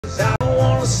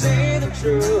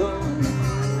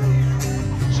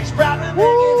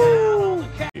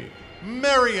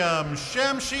Мариям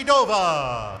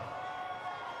Шемшидова.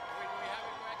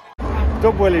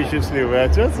 Кто более счастливый,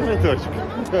 отец или дочка?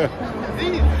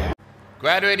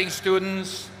 Graduating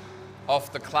students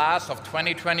of the class of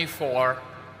 2024,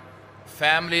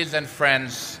 families and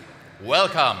friends,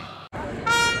 welcome.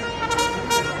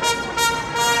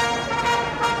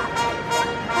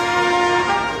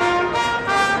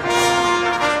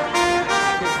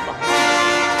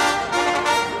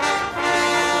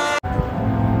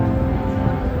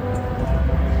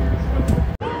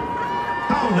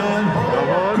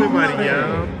 Вот и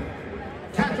Мариям.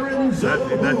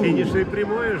 На финише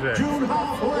прямой уже.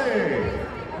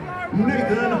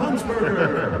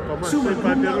 Помаши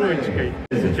папе ручкой.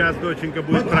 Сейчас доченька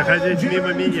будет проходить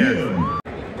мимо меня.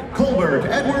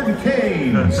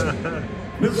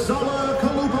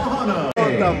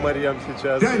 Вот там Мариям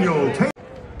сейчас.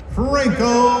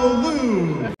 Franco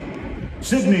Lu.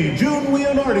 Sydney June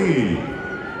Leonardi.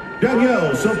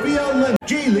 Danielle Sophia Len.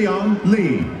 Ji Leon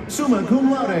Lee. Summa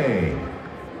cum laude.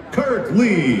 Kurt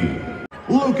Lee.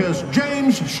 Lucas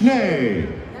James Schnee.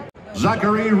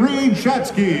 Zachary Reed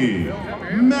Shatsky.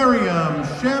 Maryam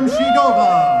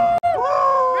Shamshidova.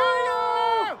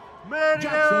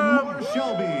 Jackson Moore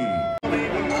Shelby.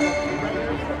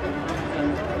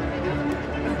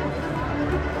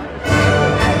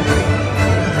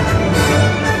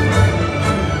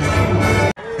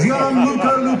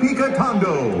 Gianluca Lupica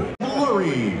Tondo.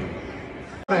 Blurry.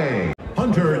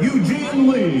 Hunter Eugene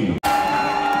Lee.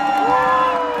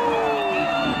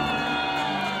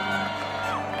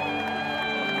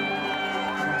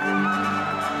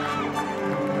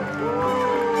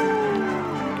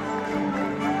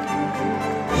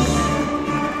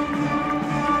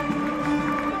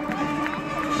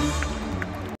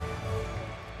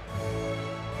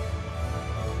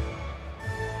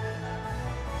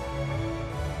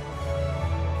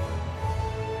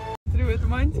 Это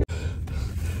мантия.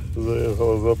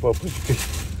 Заехала за папочкой.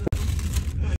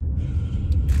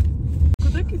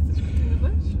 Куда кисточку, ты не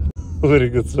знаешь? В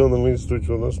ирригационном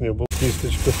институте у нас не было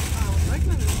кисточку. А, вот так,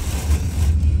 наверное?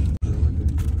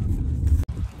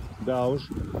 Да уж.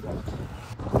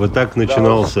 Вот так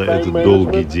начинался этот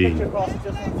долгий день.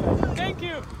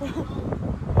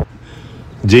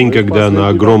 День, когда на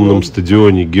огромном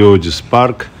стадионе Геодис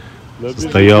Парк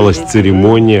состоялась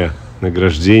церемония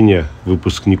награждения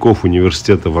выпускников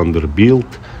Университета Вандербильт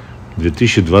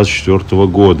 2024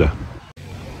 года.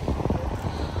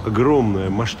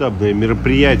 Огромное масштабное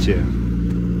мероприятие,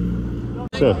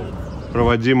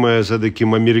 проводимое за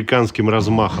таким американским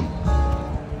размахом.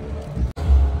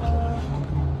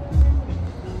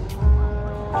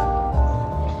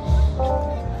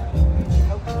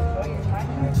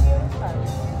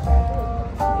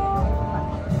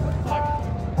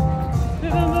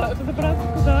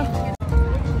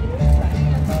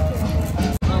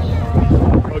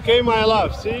 Okay, my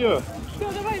love, see you. Все,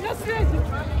 давай, на связи.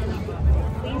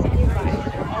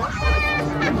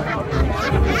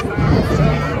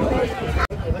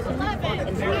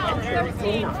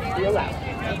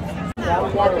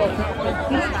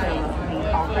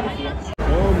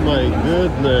 Oh my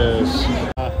goodness.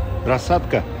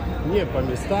 Рассадка не по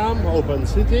местам, open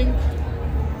sitting.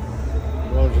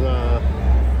 Можно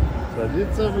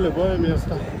садиться в любое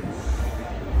место.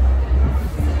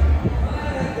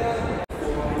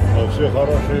 Все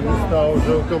хорошие места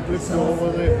уже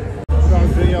укомплектованы.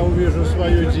 Как же я увижу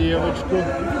свою девочку?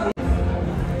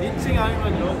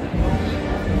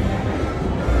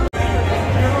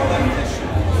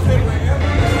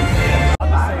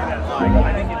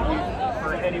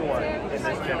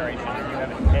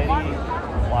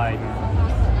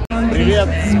 Привет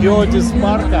с Геодис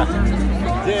парка,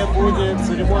 где будет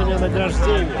церемония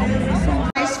награждения.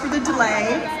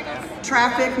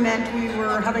 Traffic meant we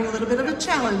were having a little bit of a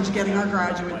challenge getting our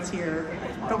graduates here,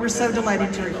 but we're so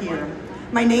delighted you're here.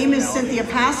 My name is Cynthia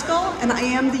Pascal, and I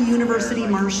am the University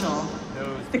Marshal.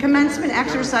 The commencement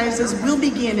exercises will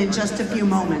begin in just a few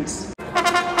moments.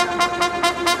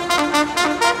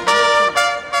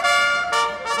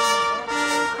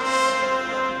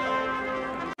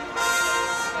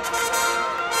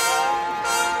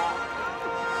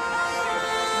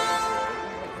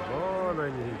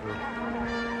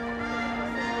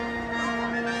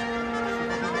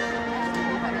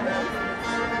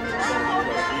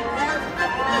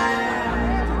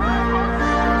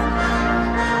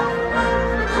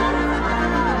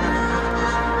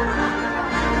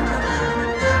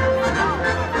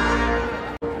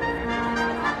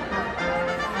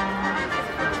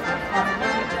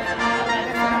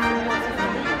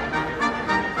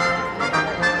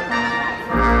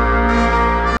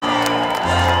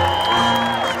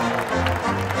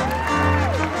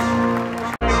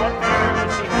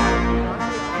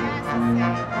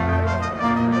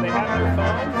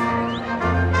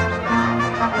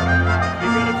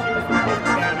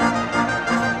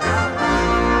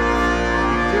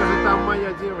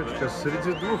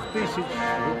 среди 2000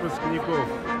 выпускников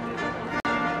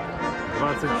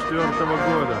 24-го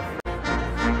года.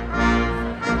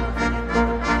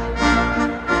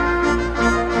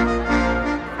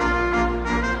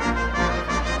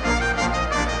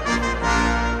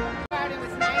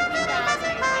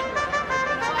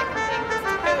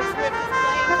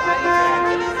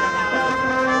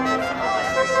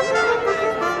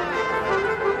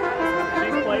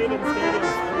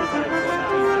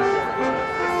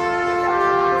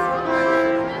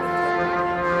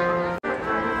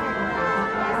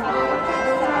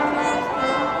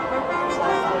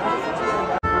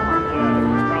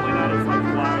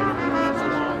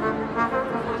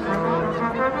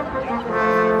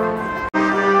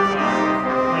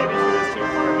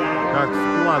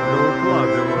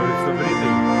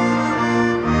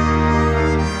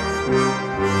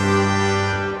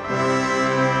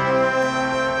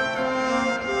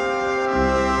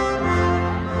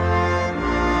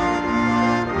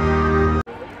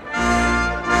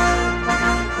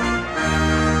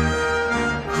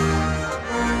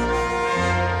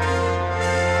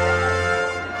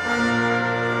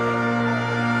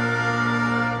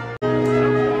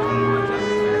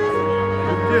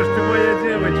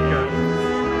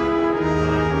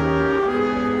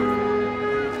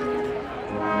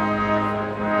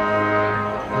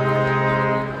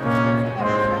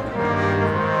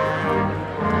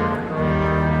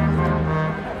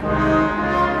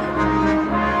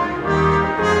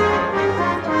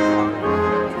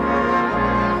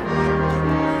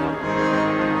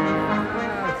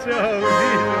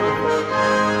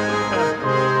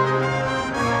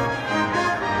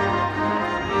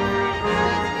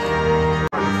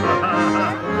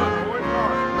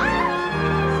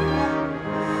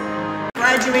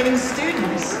 Graduating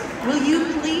students, will you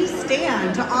please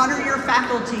stand to honor your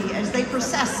faculty as they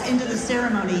process into the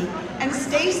ceremony and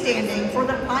stay standing for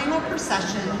the final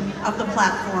procession of the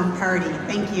platform party.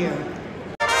 Thank you.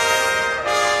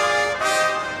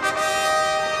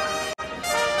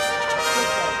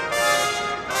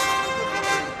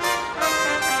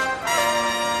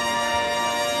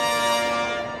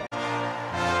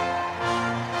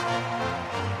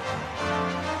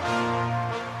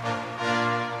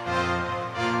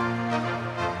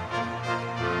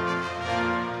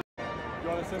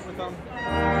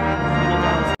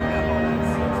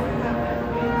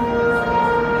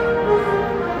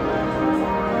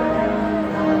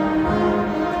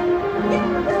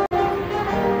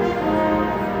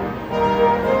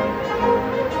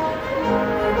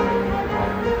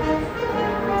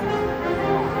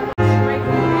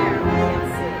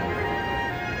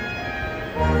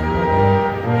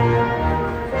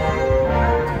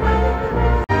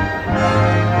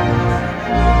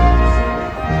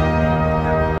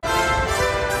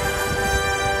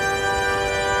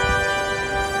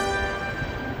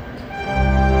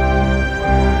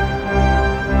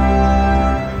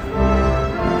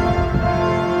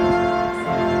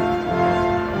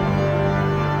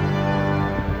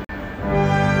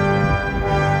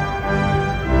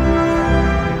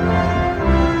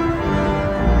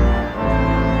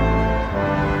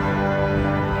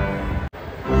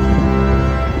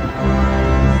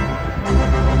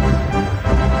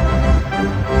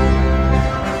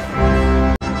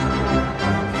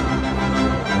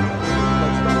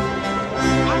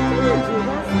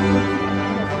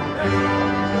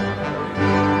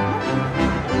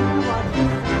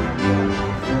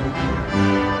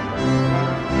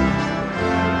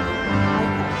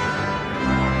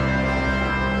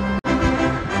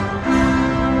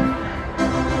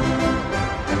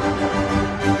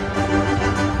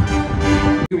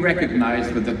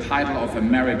 Recognized with the title of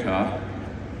Emerita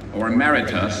or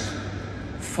Emeritus,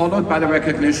 followed by the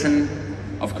recognition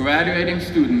of graduating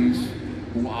students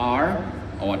who are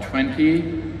our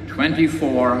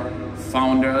 2024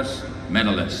 Founders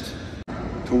Medalists.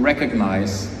 To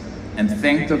recognize and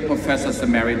thank the Professors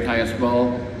Emerita as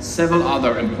well, several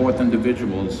other important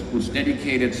individuals whose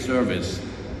dedicated service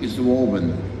is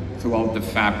woven throughout the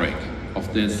fabric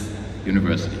of this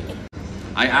university.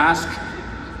 I ask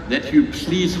that you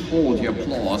please hold your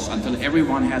applause until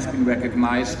everyone has been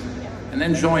recognized, and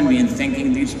then join me in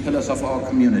thanking these pillars of our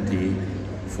community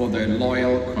for their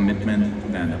loyal commitment to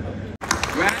Vanderbilt.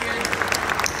 Graduates,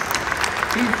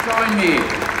 please join me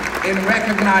in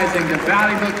recognizing the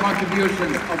valuable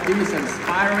contributions of these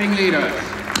inspiring leaders.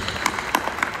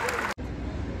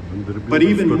 But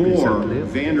even more,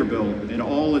 Vanderbilt and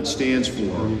all it stands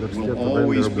for will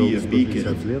always be a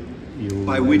beacon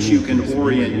by which you can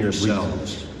orient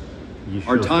yourselves.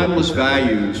 Our timeless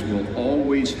values will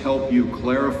always help you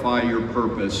clarify your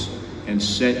purpose and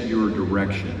set your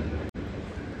direction.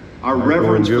 Our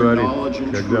reverence for knowledge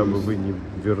and truth,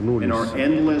 and our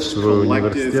endless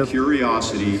collective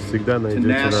curiosity,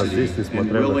 tenacity,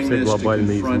 and willingness to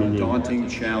confront daunting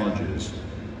challenges.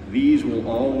 These will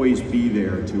always be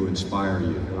there to inspire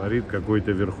you.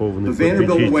 The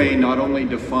Vanderbilt way not only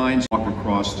defines walk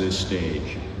across this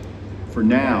stage. For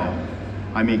now,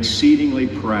 I'm exceedingly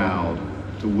proud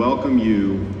to welcome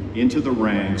you into the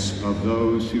ranks of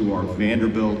those who are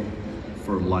Vanderbilt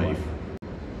for life.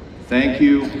 Thank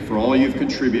you for all you've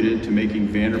contributed to making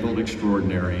Vanderbilt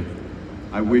extraordinary.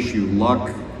 I wish you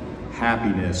luck,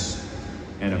 happiness,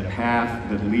 and a path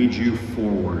that leads you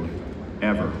forward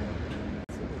ever.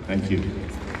 Thank you.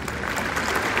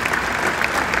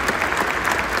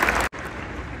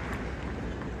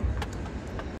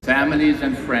 Families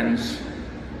and friends,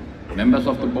 members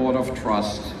of the Board of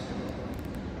Trust,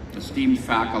 esteemed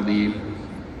faculty,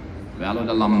 valued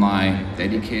alumni,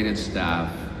 dedicated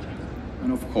staff,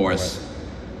 and of course,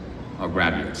 our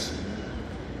graduates.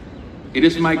 It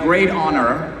is my great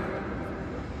honor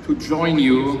to join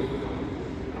you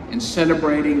in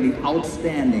celebrating the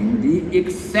outstanding, the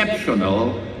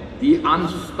exceptional, the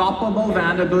unstoppable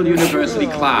Vanderbilt University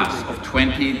class of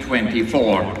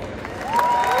 2024.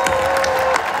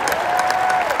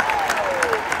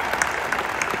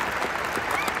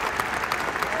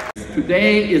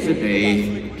 Today is a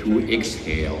day to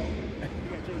exhale,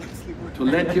 to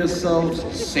let yourselves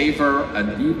savor a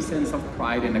deep sense of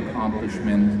pride and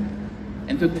accomplishment,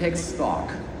 and to take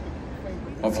stock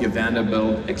of your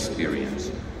Vanderbilt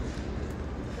experience.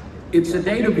 It's a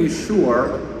day to be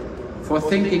sure for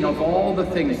thinking of all the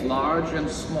things, large and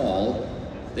small,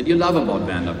 that you love about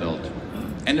Vanderbilt,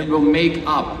 and it will make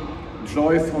up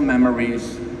joyful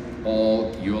memories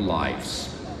all your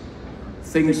lives.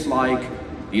 Things like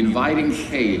the inviting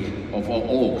shade of our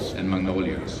oaks and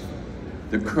magnolias,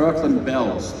 the Kirkland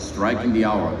bells striking the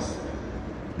hours,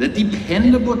 the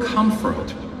dependable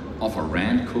comfort of a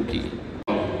Rand cookie.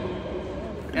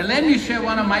 And let me share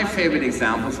one of my favorite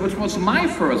examples, which was my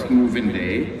first move-in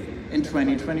day in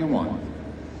 2021.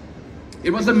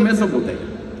 It was a miserable day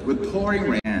with pouring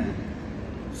rain.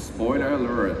 Spoiler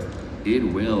alert, it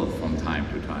will from time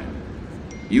to time.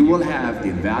 You will have the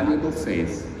invaluable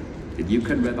faith that you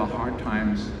can weather hard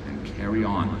times and carry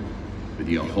on with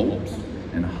your hopes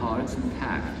and hearts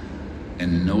intact,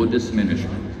 and no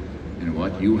diminishment in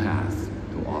what you have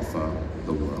to offer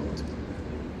the world.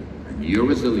 And your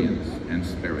resilience and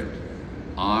spirit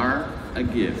are a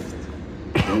gift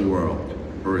the world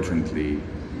urgently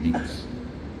needs.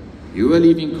 You are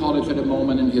leaving college at a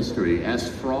moment in history as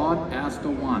fraught as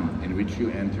the one in which you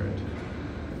entered.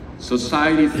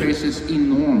 Society faces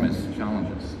enormous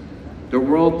challenges. The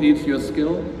world needs your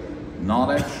skill,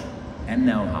 knowledge, and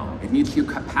know-how. It needs your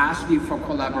capacity for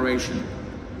collaboration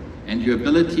and your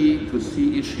ability to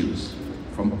see issues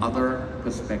from other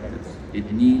perspectives.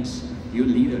 It needs your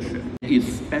leadership. It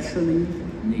especially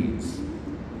needs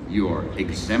your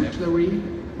exemplary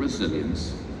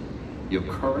resilience, your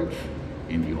courage,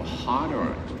 and your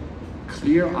hard-earned,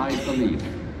 clear-eyed belief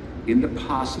in the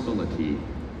possibility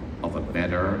of a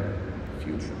better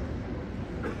future.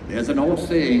 There's an old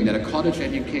saying that a college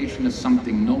education is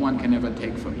something no one can ever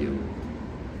take from you.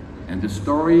 And the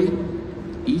story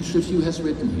each of you has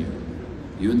written here,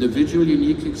 your individual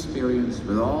unique experience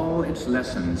with all its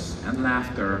lessons and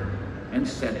laughter and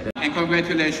setbacks. And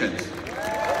congratulations.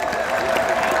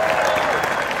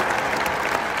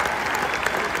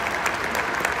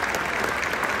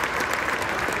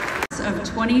 Of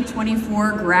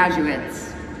 2024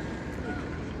 graduates,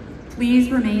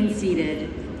 please remain seated.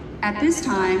 At this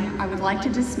time, I would like to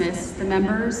dismiss the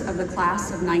members of the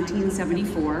class of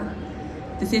 1974,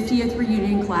 the 50th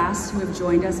reunion class who have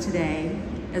joined us today,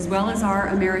 as well as our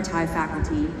emeriti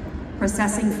faculty,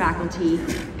 processing faculty,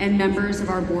 and members of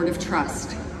our Board of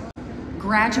Trust.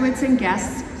 Graduates and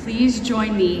guests, please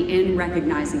join me in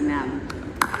recognizing them.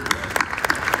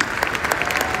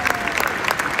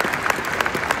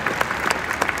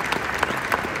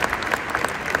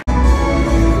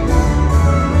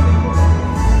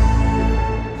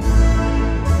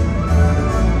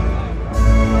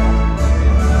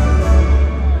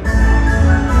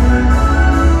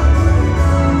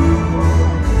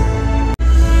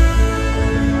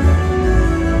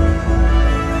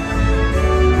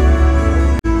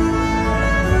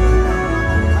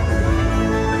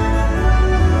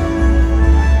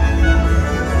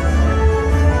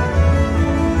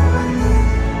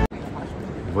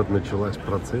 Началась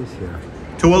процессия.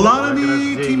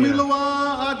 Tuolani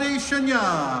Timilua Adeshanya.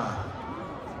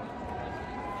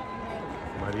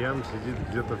 Мариям сидит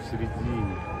где-то в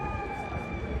середине.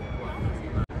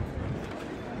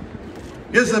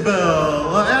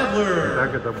 Isabel Adler.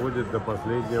 Так это будет до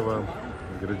последнего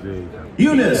градиента.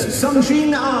 Eunice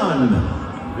Sungshin An.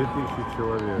 2000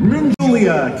 человек.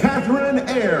 Minjulia Catherine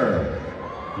Air.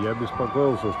 Я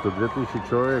беспокоился, что 2000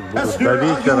 человек будут до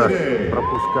вечера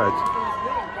пропускать.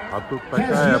 А тут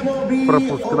такая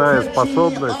пропускная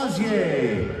способность.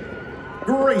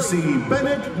 Gracie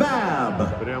Bennett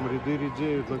Babb. Прям ряды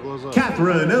редеют на глазах.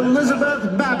 Catherine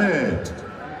Elizabeth Babbitt.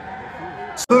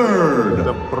 Third,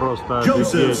 Это просто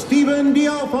Joseph офигеть. Stephen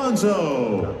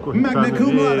D'Alfonso. Magna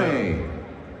cum laude.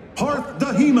 Parth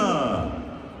Dahima.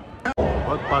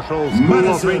 Вот пошел School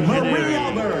of Madison Marie Engineering.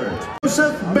 Albert.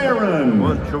 Joseph Barron.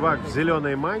 Вот чувак в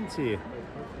зеленой мантии,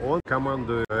 он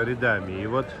командует рядами. И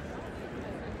вот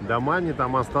до Мани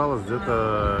там осталось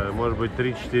где-то, может быть,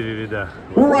 3-4 ряда.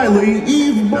 Riley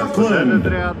Eve Сейчас вот этот Buckland.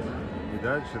 ряд, и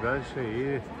дальше,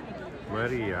 и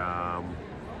Мариям.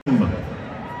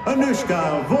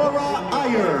 Anushka Vora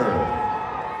Iyer.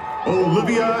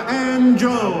 Olivia Ann Вот и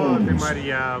Jones.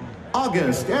 Мариям.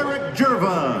 August Eric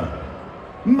Jerva.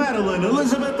 Madeline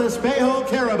Elizabeth Espejo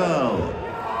Carabel.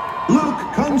 Luke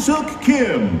Kunsuk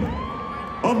Kim.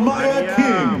 Amaya Maryam.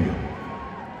 King.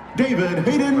 David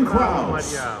Hayden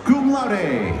Kraus. Maryam. Cum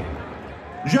laude.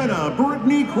 Jenna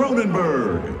Brittany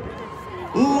Cronenberg.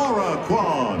 Laura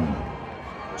Kwan.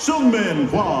 Sungmin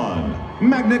Kwan.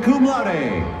 Magna cum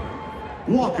laude.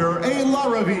 Walker A.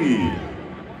 Laravi.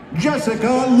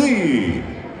 Jessica Lee.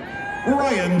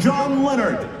 Ryan John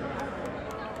Leonard.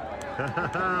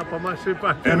 Ха-ха-ха, помаши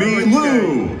папе. Emmy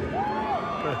Liu.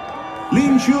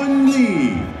 Lin Chun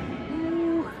Lee.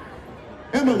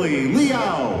 Emily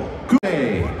Liao.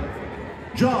 Kuei.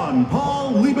 John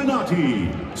Paul Libanati.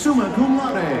 Summa cum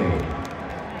laude.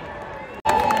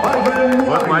 Ivan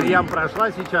Вот Wari. Мариям прошла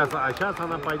сейчас, а сейчас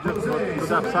она пойдет вот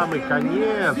туда в самый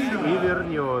конец и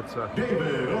вернется.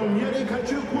 David Onyedi И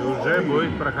Kachukwu. уже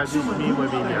будет проходить мимо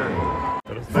меня.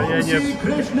 Расстояние Fonsi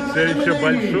Krishna все еще Emaneni.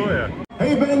 большое.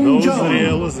 Haben Но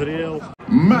Jones. узрел.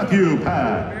 Matthew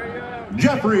Pan.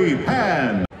 Jeffrey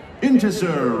Pan.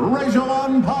 Intisar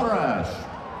Rejoan Parash.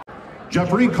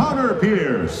 Jeffrey Connor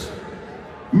Pierce.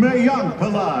 Mayank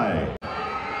Pillai.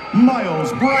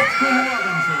 Miles Braxton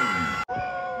Robinson.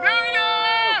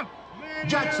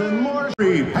 Jackson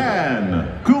Morrissey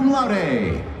Pan. Cum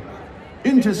laude.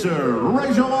 Intisar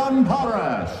Rejoan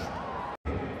Parash.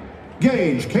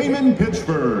 Gage Kamen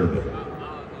Pitchford.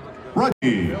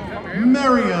 Rugby.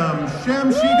 Maryam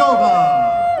Shamshidova.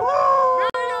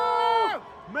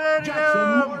 Jackson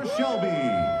Moore Shelby.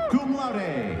 Cum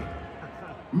laude.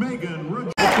 Megan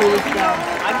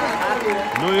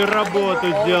Ну и работу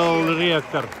сделал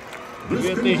ректор.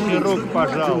 2000 рук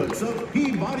пожал.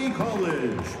 Peabody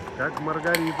College. Как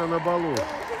Маргарита на балу.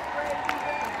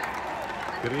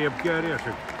 Крепкий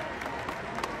орешек.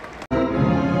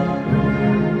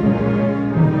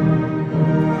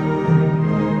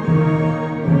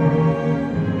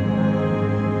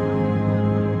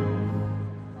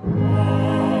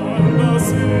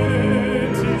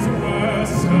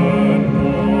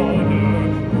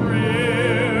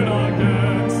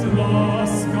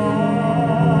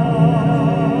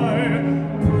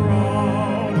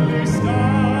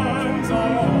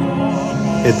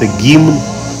 Это гимн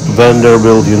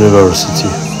Vanderbilt University.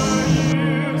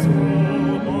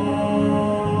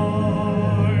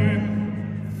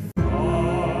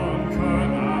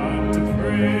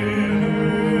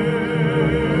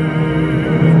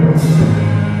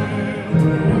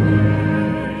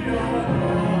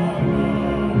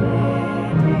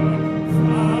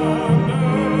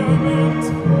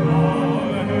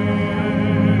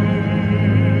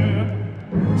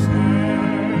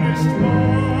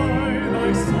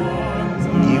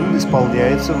 Гимн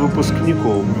исполняется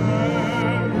выпускником.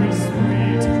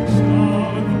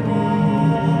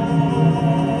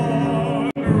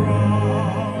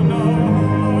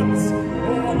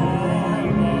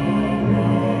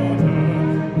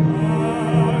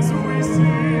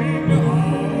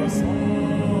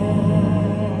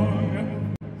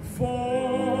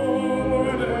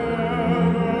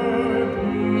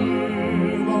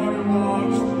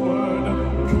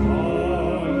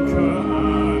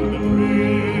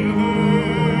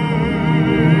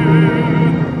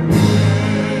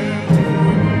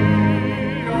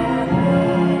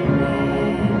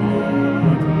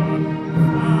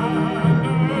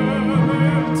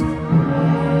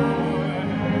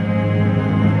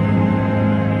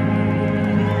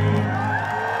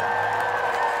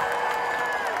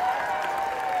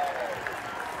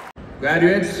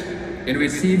 Graduates, in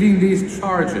receiving these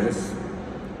charges,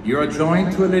 you are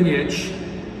joined to a lineage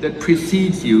that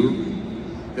precedes you,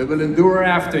 that will endure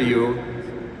after you,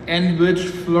 and which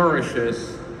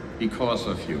flourishes because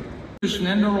of you.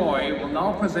 and Roy will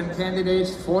now present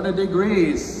candidates for the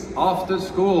degrees of the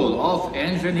School of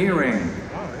Engineering.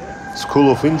 School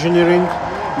of Engineering.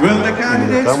 Will the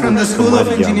candidates from the School of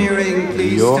Engineering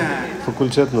please stand?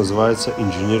 Факультет называется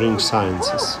Engineering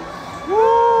Sciences.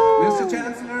 Mr.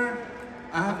 Chancellor,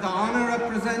 I have the honor of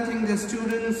presenting the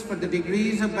students for the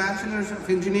degrees of Bachelors of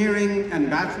Engineering and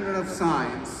Bachelor of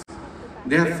Science.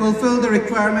 They have fulfilled the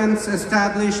requirements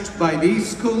established by the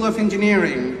School of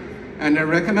Engineering and are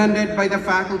recommended by the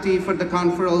faculty for the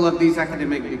conferral of these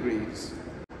academic degrees.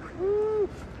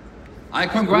 I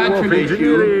congratulate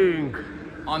you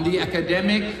on the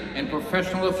academic and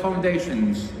professional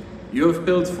foundations you have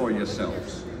built for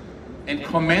yourselves and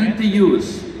commend the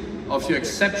use of your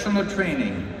exceptional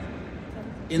training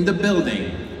in the building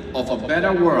of a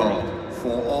better world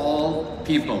for all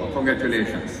people.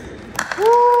 Congratulations.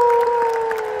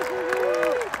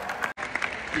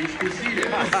 Please be seated.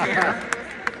 The chair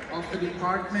of the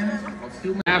Department of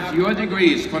Human have your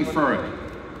degrees conferred.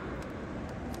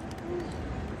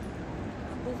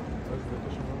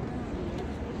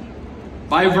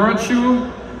 By virtue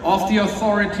of the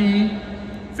authority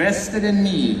vested in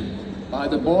me by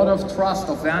the Board of Trust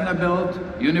of Vanderbilt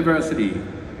University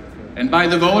and by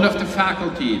the vote of the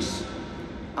faculties,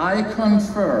 I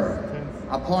confer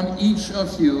upon each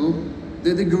of you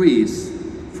the degrees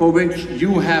for which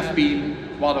you have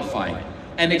been qualified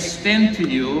and extend to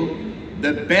you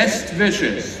the best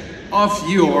wishes of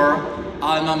your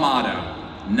alma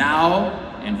mater, now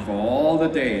and for all the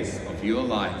days of your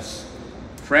lives.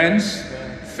 Friends,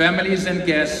 families and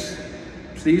guests,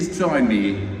 please join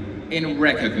me in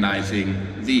recognizing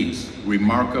these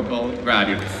remarkable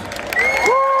graduates.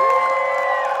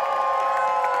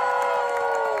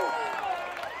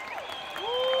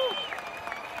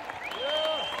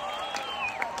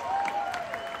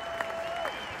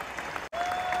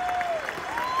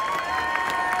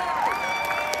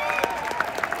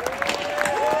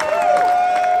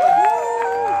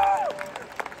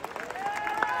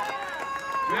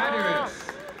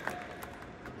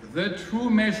 The true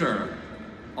measure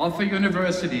of a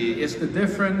university is the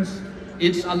difference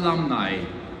its alumni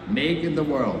make in the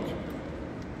world.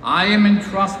 I am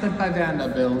entrusted by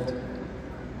Vanderbilt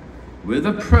with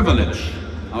the privilege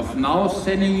of now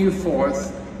sending you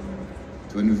forth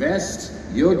to invest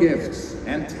your gifts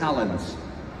and talents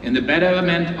in the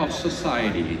betterment of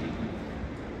society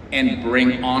and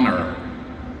bring honor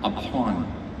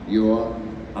upon your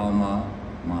alma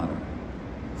mater.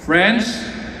 Friends,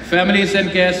 families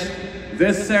and guests,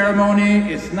 this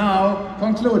ceremony is now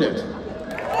concluded.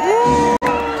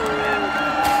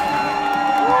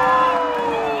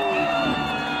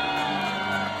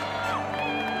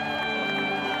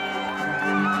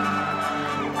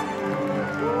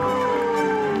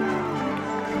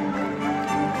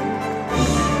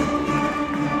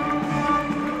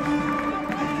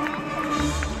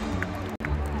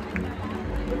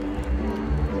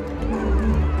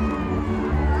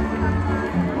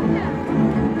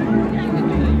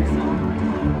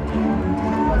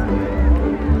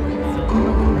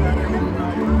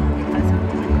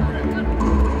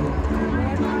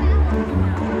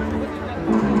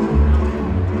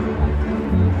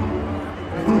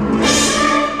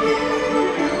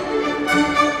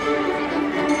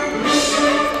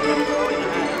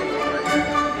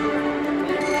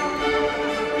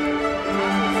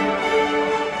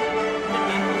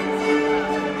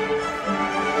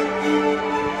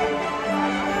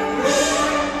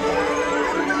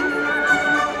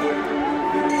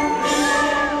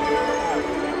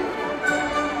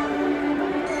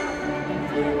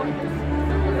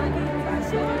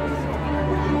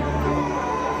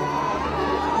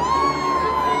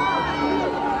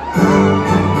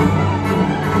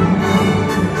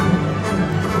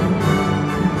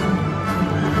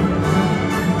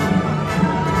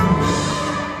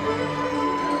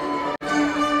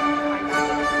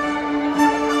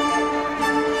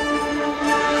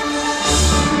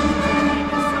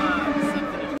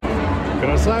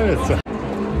 Красавица.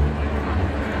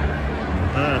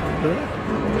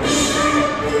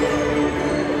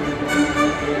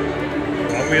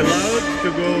 Are we allowed to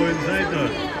go inside now?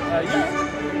 Yes.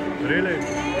 Really?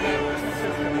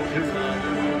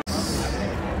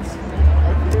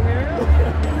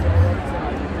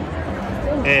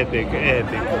 Эпик,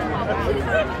 эпик.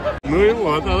 Ну и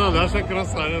вот она, наша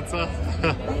красавица.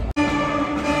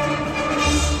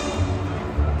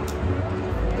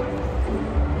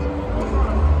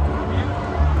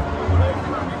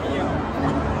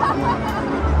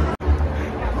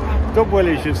 Кто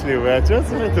более счастливый, отец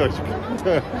или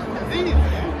дочка?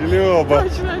 Или оба?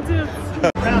 Точно отец.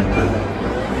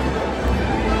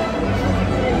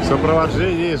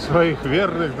 сопровождении своих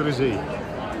верных друзей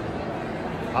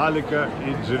Алика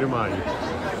и Джеремани.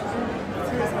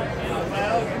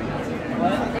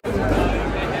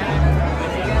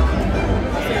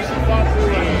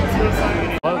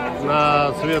 Вот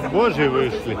на свет Божий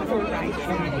вышли.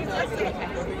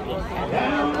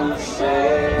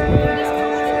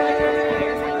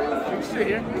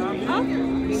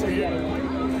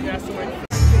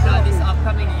 This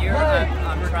upcoming year,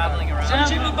 I'm traveling around. Some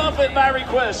Jimmy Buffett by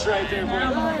request right there, boy.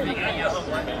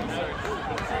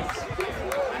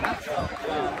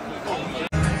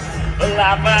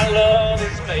 Well, my love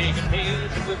is making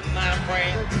music with my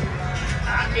friends.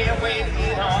 I can't wait to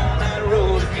get on that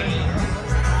road again.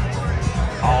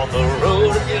 On the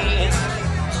road again.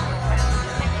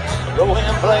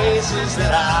 Going places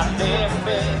that I've never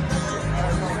been.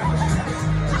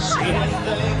 Seeing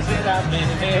things that I've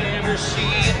never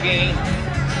seen again.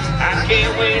 I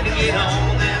can't wait to get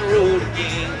on that road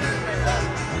again.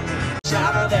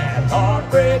 Out of that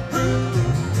heartbreak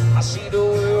groove, I see the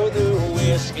world through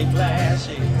whiskey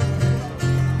glasses.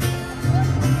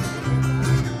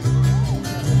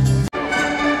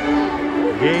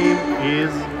 Game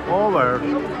is over.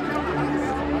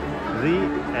 The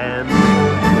end.